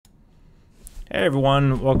Hey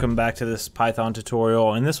everyone, welcome back to this Python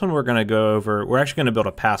tutorial. In this one we're actually going to build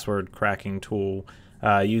a password cracking tool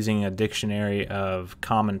using a dictionary of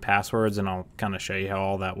common passwords, and I'll kind of show you how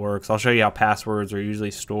all that works. I'll show you how passwords are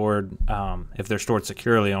usually stored, if they're stored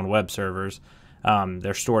securely on web servers.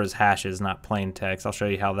 They're stored as hashes, not plain text. I'll show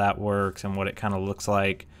you how that works and what it kind of looks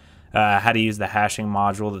like, how to use the hashing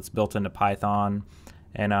module that's built into Python,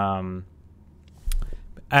 and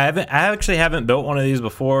I actually haven't built one of these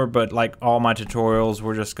before, but like all my tutorials,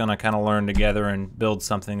 we're just gonna kind of learn together and build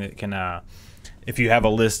something that can, if you have a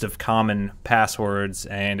list of common passwords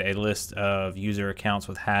and a list of user accounts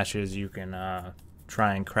with hashes, you can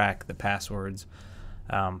try and crack the passwords.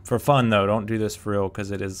 For fun though, don't do this for real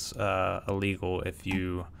because it is illegal if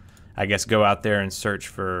you, I guess, go out there and search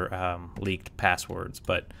for leaked passwords.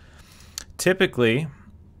 But typically,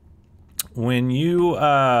 when you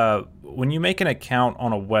make an account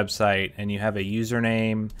on a website and you have a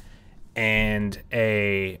username and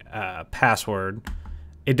a password,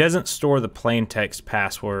 it doesn't store the plain text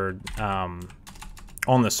password on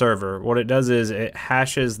the server. What it does is it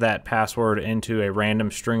hashes that password into a random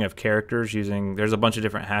string of characters there's a bunch of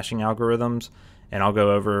different hashing algorithms, and I'll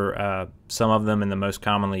go over some of them and the most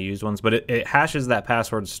commonly used ones, but it hashes that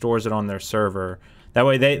password, stores it on their server. That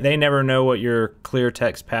way they never know what your clear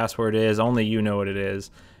text password is, only you know what it is.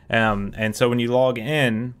 And so when you log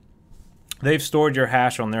in, they've stored your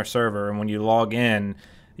hash on their server, and when you log in,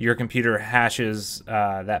 your computer hashes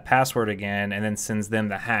that password again and then sends them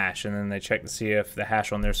the hash, and then they check to see if the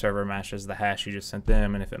hash on their server matches the hash you just sent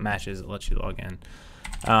them, and if it matches, it lets you log in.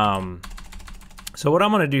 So what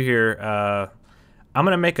I'm going to do here, I'm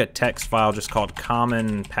going to make a text file just called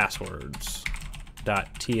common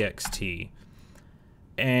passwords.txt.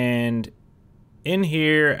 And in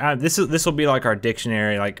here, this will be like our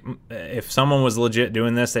dictionary. Like if someone was legit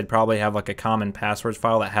doing this, they'd probably have like a common passwords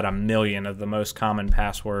file that had 1 million of the most common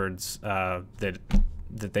passwords that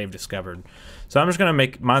they've discovered. So I'm just gonna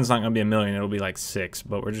make, mine's not gonna be 1 million, it'll be like 6,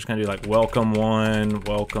 but we're just gonna do like welcome 1,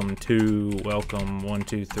 welcome 2, welcome 1,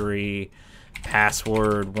 2, 3,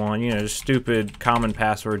 password 1. You know, just stupid common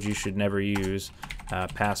passwords you should never use.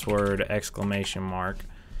 Password exclamation mark,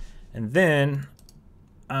 and then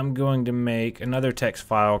I'm going to make another text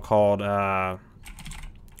file called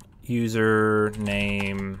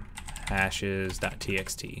username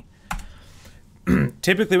hashes.txt.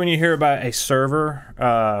 Typically when you hear about a server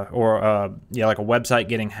or like a website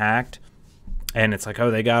getting hacked, and it's like, oh,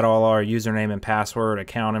 they got all our username and password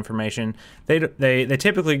account information, they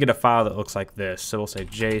typically get a file that looks like this. So we'll say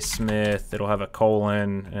jsmith, it'll have a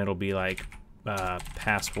colon, and it'll be like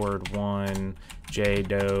password 1,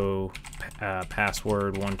 jdoe,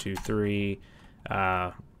 password 1, 2, 3,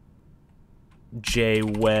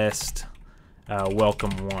 jwest,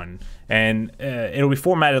 welcome 1, and it'll be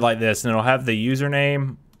formatted like this, and it'll have the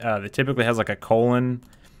username that typically has like a colon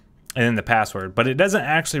and then the password, but it doesn't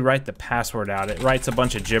actually write the password out. It writes a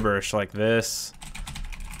bunch of gibberish like this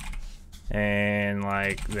and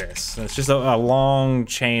like this. It's just a long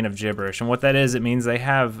chain of gibberish, and what that is, it means they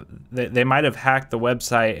might have hacked the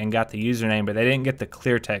website and got the username, but they didn't get the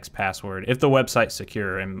clear text password. If the website's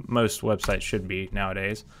secure, and most websites should be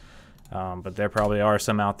nowadays, but there probably are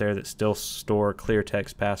some out there that still store clear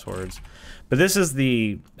text passwords. But this is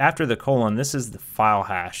after the colon, this is the file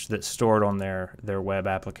hash that's stored on their web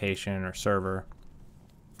application or server.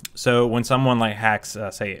 So when someone like hacks,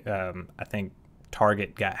 say, I think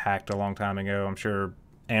Target got hacked a long time ago. I'm sure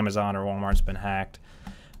Amazon or Walmart's been hacked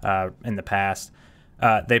in the past.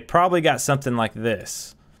 They probably got something like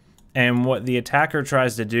this. And what the attacker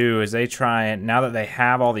tries to do is they try and, now that they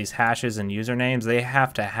have all these hashes and usernames, they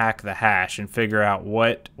have to hack the hash and figure out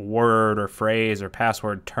what word or phrase or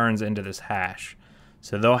password turns into this hash.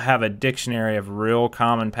 So they'll have a dictionary of real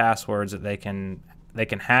common passwords that they can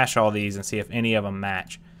hash all these and see if any of them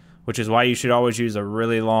match, which is why you should always use a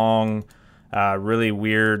really long, really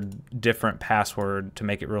weird, different password to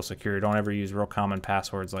make it real secure. Don't ever use real common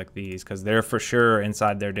passwords like these, because they're for sure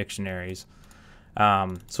inside their dictionaries.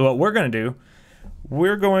 So what we're going to do,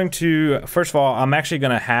 we're going to, first of all, I'm actually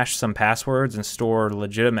going to hash some passwords and store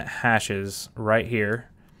legitimate hashes right here,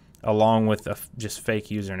 along with just fake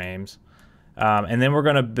usernames. And then we're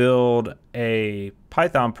going to build a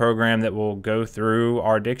Python program that will go through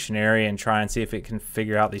our dictionary and try and see if it can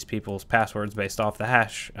figure out these people's passwords based off the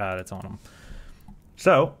hash that's on them.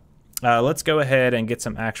 So let's go ahead and get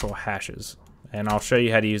some actual hashes, and I'll show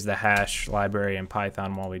you how to use the hash library in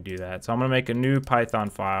Python while we do that. So I'm going to make a new Python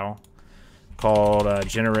file called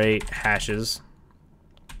generate hashes.py.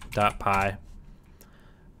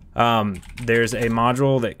 There's a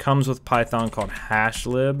module that comes with Python called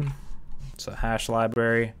hashlib. It's a hash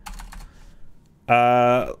library.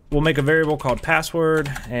 We'll make a variable called password,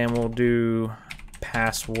 and we'll do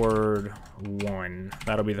password1.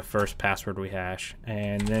 That'll be the first password we hash,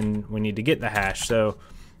 and then we need to get the hash. So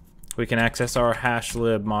we can access our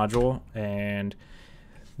hashlib module, and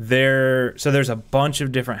there's a bunch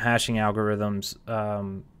of different hashing algorithms.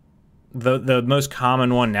 The most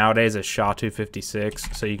common one nowadays is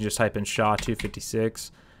SHA-256, so you can just type in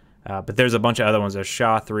SHA-256. But there's a bunch of other ones. There's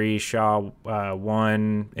SHA-3,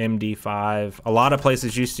 SHA-1, MD5. A lot of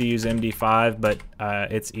places used to use MD5, but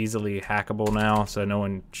it's easily hackable now, so no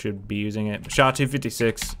one should be using it. But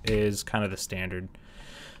SHA-256 is kind of the standard.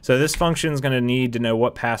 So this function is going to need to know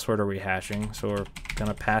what password are we hashing. So we're going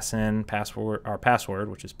to pass in our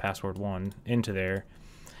password, which is password1, into there.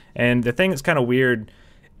 And the thing that's kind of weird,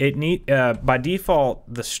 by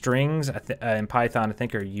default, the strings in Python I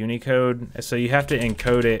think are Unicode, so you have to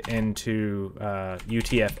encode it into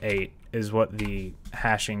UTF-8 is what the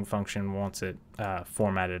hashing function wants it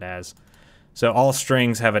formatted as. So all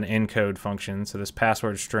strings have an encode function. So this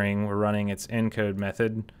password string, we're running its encode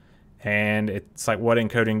method, and it's like, what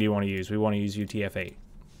encoding do you want to use? We want to use UTF-8.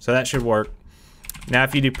 So that should work. Now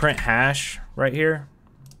if you do print hash right here,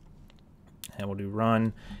 and we'll do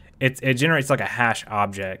run, it generates like a hash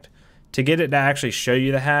object. To get it to actually show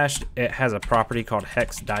you the hash, it has a property called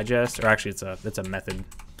hex digest, or actually it's a method.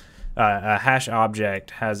 A hash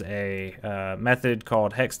object has a method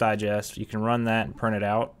called hex digest. You can run that and print it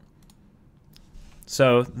out.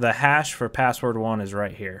 So the hash for password1 is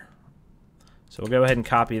right here. So we'll go ahead and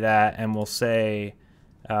copy that, and we'll say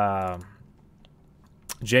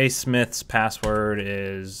J Smith's password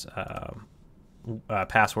is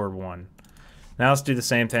password1. Now let's do the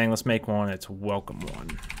same thing. Let's make one that's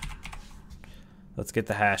welcome1. Let's get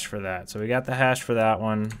the hash for that. So we got the hash for that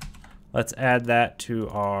one. Let's add that to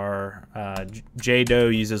our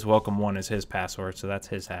JDoe uses welcome1 as his password, so that's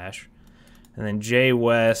his hash. And then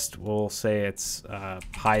JWest, we'll say it's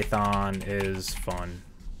Python is fun.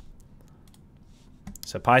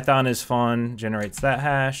 So Python is fun generates that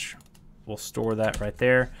hash. We'll store that right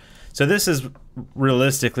there. So this is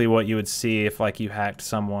realistically what you would see if like you hacked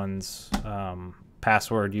someone's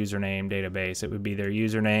password username database. It would be their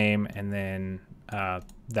username and then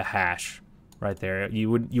the hash right there. You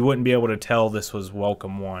wouldn't be able to tell this was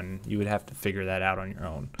welcome1. You would have to figure that out on your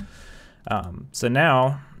own. So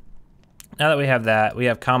now that we have that, we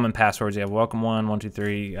have common passwords. You have welcome1, 1, 2,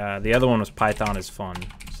 3. The other one was Python is fun.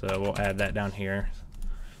 So we'll add that down here.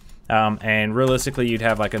 And realistically, you'd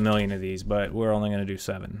have like 1 million of these, but we're only going to do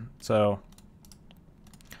 7. So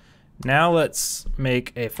now let's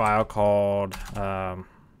make a file called, I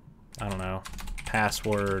don't know,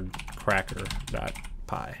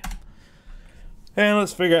 passwordcracker.py. And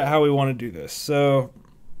let's figure out how we want to do this. So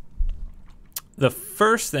the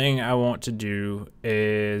first thing I want to do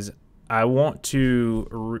is I want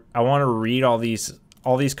to read all these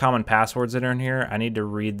common passwords that are in here. I need to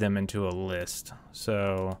read them into a list.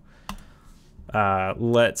 So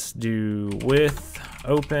let's do with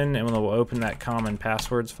open, and we'll open that common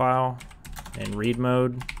passwords file in read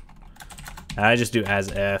mode. I just do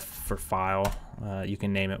as f for file. You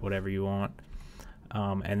can name it whatever you want.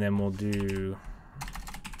 And then we'll do,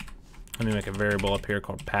 let me make a variable up here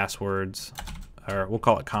called passwords, or we'll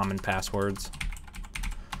call it common passwords.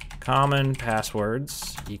 Common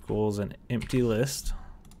passwords equals an empty list.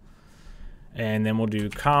 And then we'll do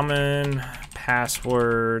common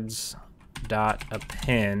passwords dot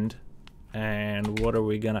append, and what are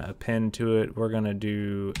we gonna append to it? We're gonna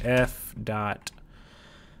do f dot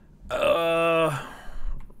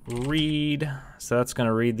read, so that's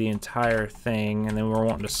gonna read the entire thing, and then we're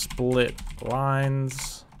wanting to split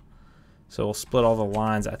lines, so we'll split all the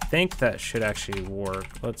lines. I think that should actually work.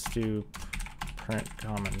 Let's do print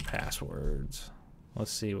common passwords.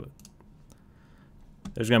 Let's see what,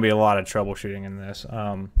 there's gonna be a lot of troubleshooting in this.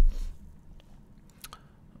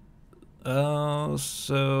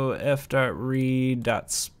 So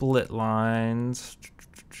f.read.split lines.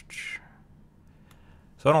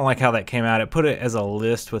 So I don't like how that came out. It put it as a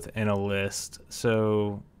list within a list.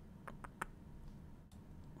 So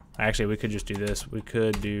actually we could just do this. We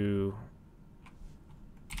could do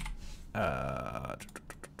hold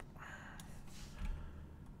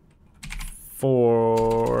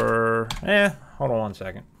on one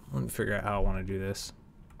second. Let me figure out how I want to do this.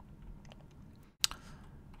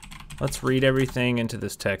 Let's read everything into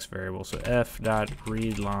this text variable. So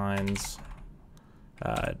f.readlines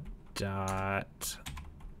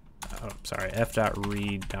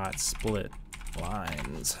f.read.split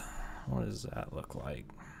lines. What does that look like?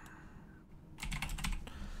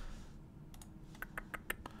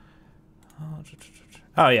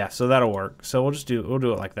 Oh yeah, so that'll work. So we'll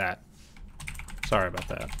do it like that. Sorry about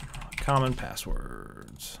that. Common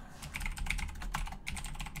passwords.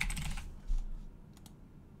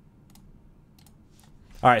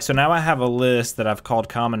 All right, so now I have a list that I've called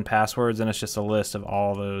common passwords, and it's just a list of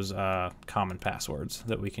all those common passwords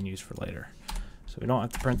that we can use for later. So we don't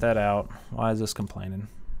have to print that out. Why is this complaining?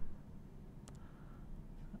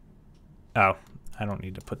 Oh, I don't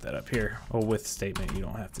need to put that up here. A with statement, you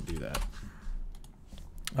don't have to do that.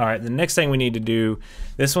 All right, the next thing we need to do,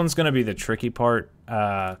 this one's gonna be the tricky part,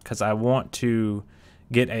 because I want to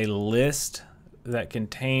get a list that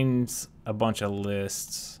contains a bunch of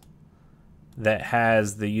lists that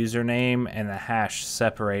has the username and the hash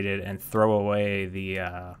separated and throw away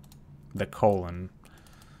the colon.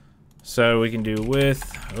 So we can do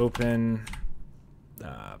with open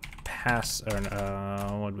what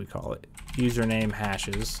do we call it? Username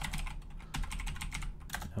hashes.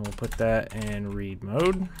 And we'll put that in read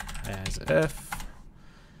mode as F.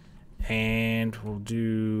 And we'll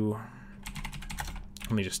do,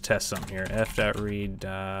 let me just test something here.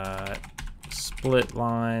 F.read.split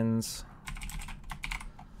lines.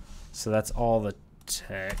 So that's all the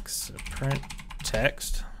text. So print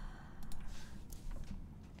text.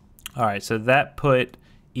 All right, so that put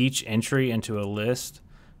each entry into a list.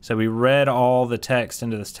 So we read all the text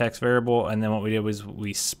into this text variable, and then what we did was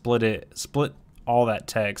we split all that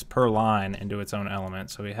text per line into its own element.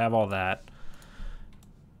 So we have all that.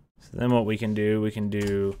 So then what we can do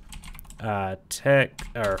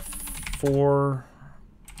for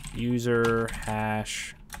user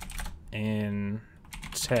hash in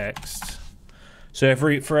text. So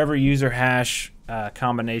for every user hash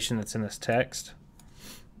combination that's in this text,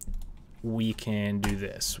 we can do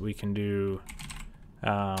this. We can do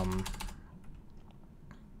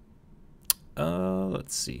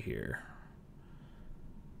let's see here.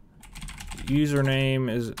 Username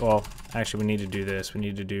is, well, actually we need to do this. We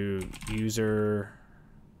need to do user,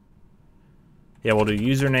 yeah, we'll do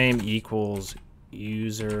username equals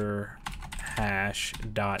user hash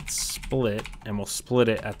dot split, and we'll split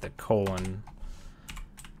it at the colon.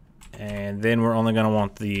 And then we're only gonna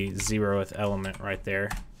want the 0th element right there.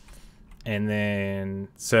 And then,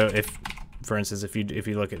 so if, for instance, if you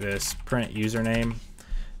look at this, print username,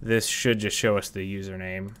 this should just show us the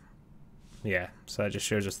username. Yeah, so that just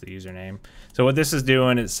shows us the username. So what this is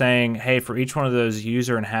doing is saying, hey, for each one of those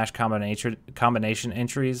user and hash combination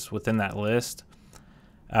entries within that list,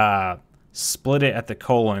 split it at the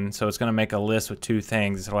colon. So it's going to make a list with two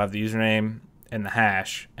things. It'll have the username and the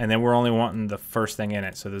hash, and then we're only wanting the first thing in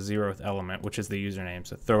it, so the 0th element, which is the username.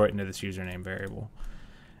 So throw it into this username variable.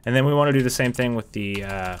 And then we want to do the same thing with the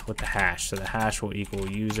hash. So the hash will equal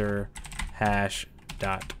user hash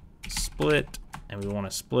dot split, and we want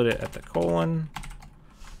to split it at the colon.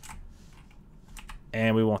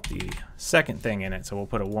 And we want the second thing in it, so we'll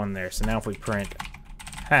put a 1 there. So now if we print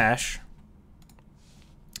hash,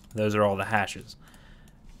 those are all the hashes.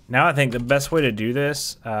 Now I think the best way to do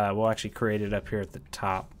this, we'll actually create it up here at the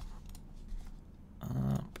top.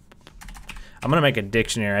 I'm going to make a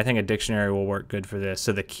dictionary. I think a dictionary will work good for this.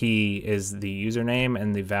 So the key is the username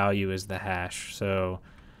and the value is the hash. So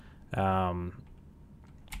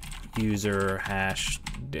user hash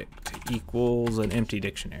dict equals an empty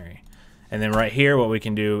dictionary. And then right here what we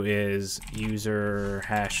can do is user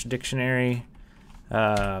hash dictionary.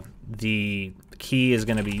 The key is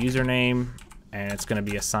going to be username, and it's going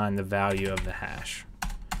to be assigned the value of the hash.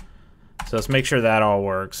 So let's make sure that all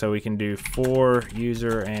works. So we can do for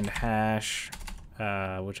user and hash,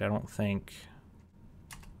 which I don't think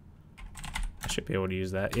I should be able to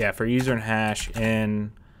use that. Yeah, for user and hash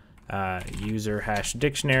in user hash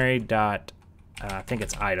dictionary dot, I think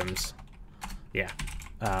it's items. Yeah.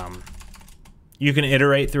 You can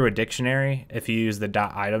iterate through a dictionary if you use the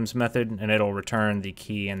dot items method, and it'll return the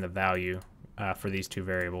key and the value for these two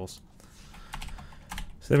variables.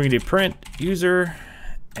 So then we can do print user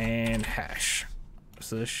and hash.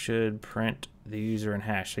 So this should print the user and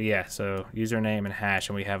hash. So yeah, so username and hash,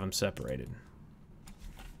 and we have them separated.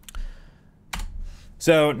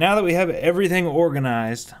 So now that we have everything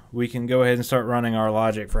organized, we can go ahead and start running our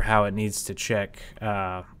logic for how it needs to check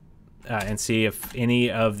and see if any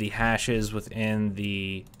of the hashes within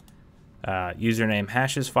the username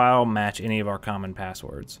hashes file match any of our common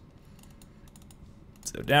passwords.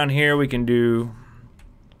 So down here we can do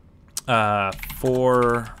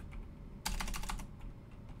for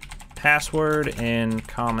password in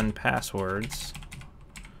common passwords.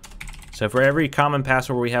 So for every common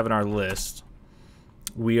password we have in our list,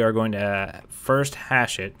 we are going to first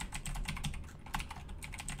hash it.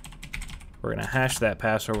 We're going to hash that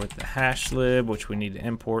password with the hash lib, which we need to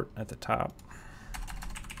import at the top.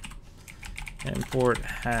 Import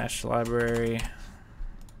hash library.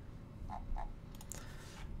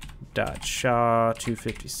 dot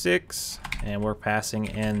SHA-256, and we're passing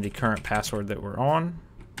in the current password that we're on.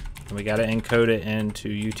 And we got to encode it into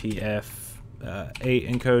UTF-8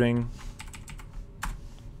 encoding.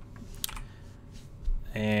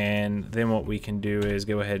 And then what we can do is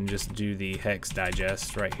go ahead and just do the hex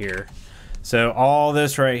digest right here. So all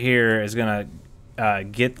this right here is going to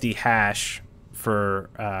get the hash for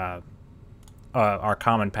our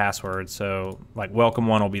common password. So like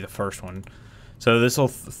welcome1 will be the first one. So this will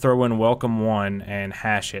throw in welcome1 and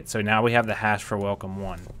hash it. So now we have the hash for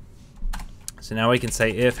welcome1. So now we can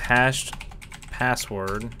say if hashed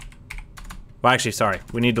password. Well, actually, sorry,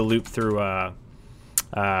 we need to loop through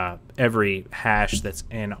every hash that's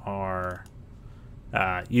in our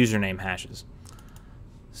username hashes.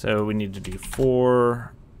 So we need to do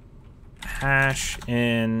for hash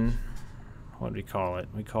in, what do we call it?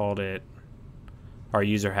 We called it our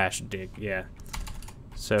user hash dig, yeah.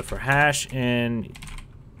 So for hash in,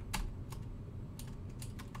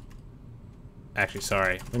 actually,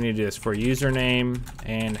 sorry, we need to do this for username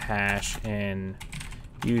and hash in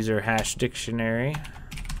user hash dictionary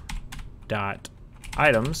dot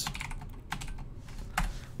items,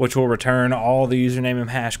 which will return all the username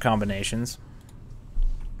and hash combinations.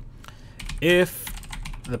 If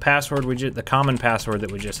the password the common password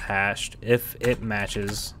that we just hashed, if it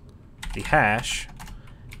matches the hash,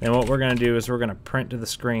 then what we're going to do is we're going to print to the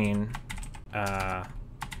screen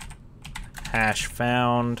hash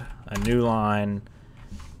found, a new line,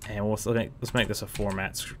 and let's make this a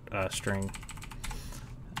format string,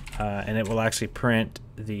 and it will actually print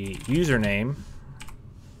the username,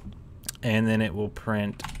 and then it will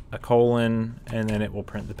print a colon, and then it will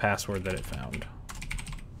print the password that it found.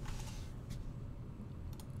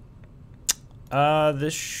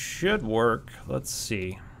 This should work. Let's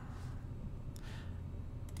see.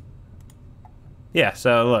 Yeah,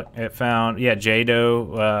 so look, it found, yeah,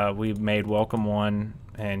 JDoe, we made welcome1,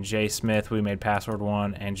 and J Smith, we made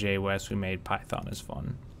password1, and J West, we made Python is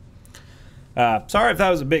fun. Sorry if that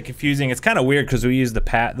was a bit confusing. It's kind of weird because we use the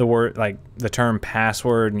term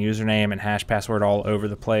password and username and hash password all over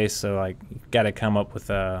the place. So like, you got to come up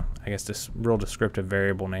with I guess just real descriptive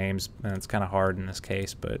variable names, and it's kind of hard in this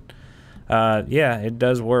case. But yeah, it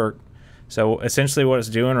does work. So essentially, what it's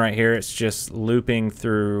doing right here, it's just looping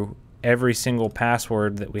through every single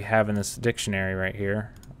password that we have in this dictionary right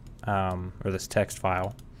here, or this text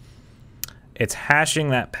file. It's hashing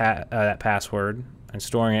that password and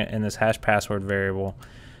storing it in this hash password variable.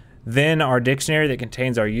 Then our dictionary that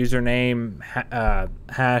contains our username,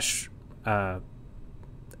 hash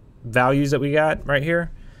values that we got right here,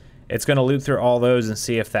 it's going to loop through all those and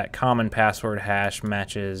see if that common password hash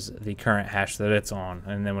matches the current hash that it's on.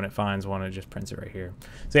 And then when it finds one, it just prints it right here.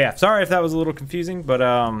 So yeah, sorry if that was a little confusing, but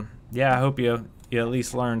yeah, I hope you at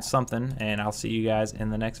least learned something, and I'll see you guys in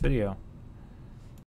the next video.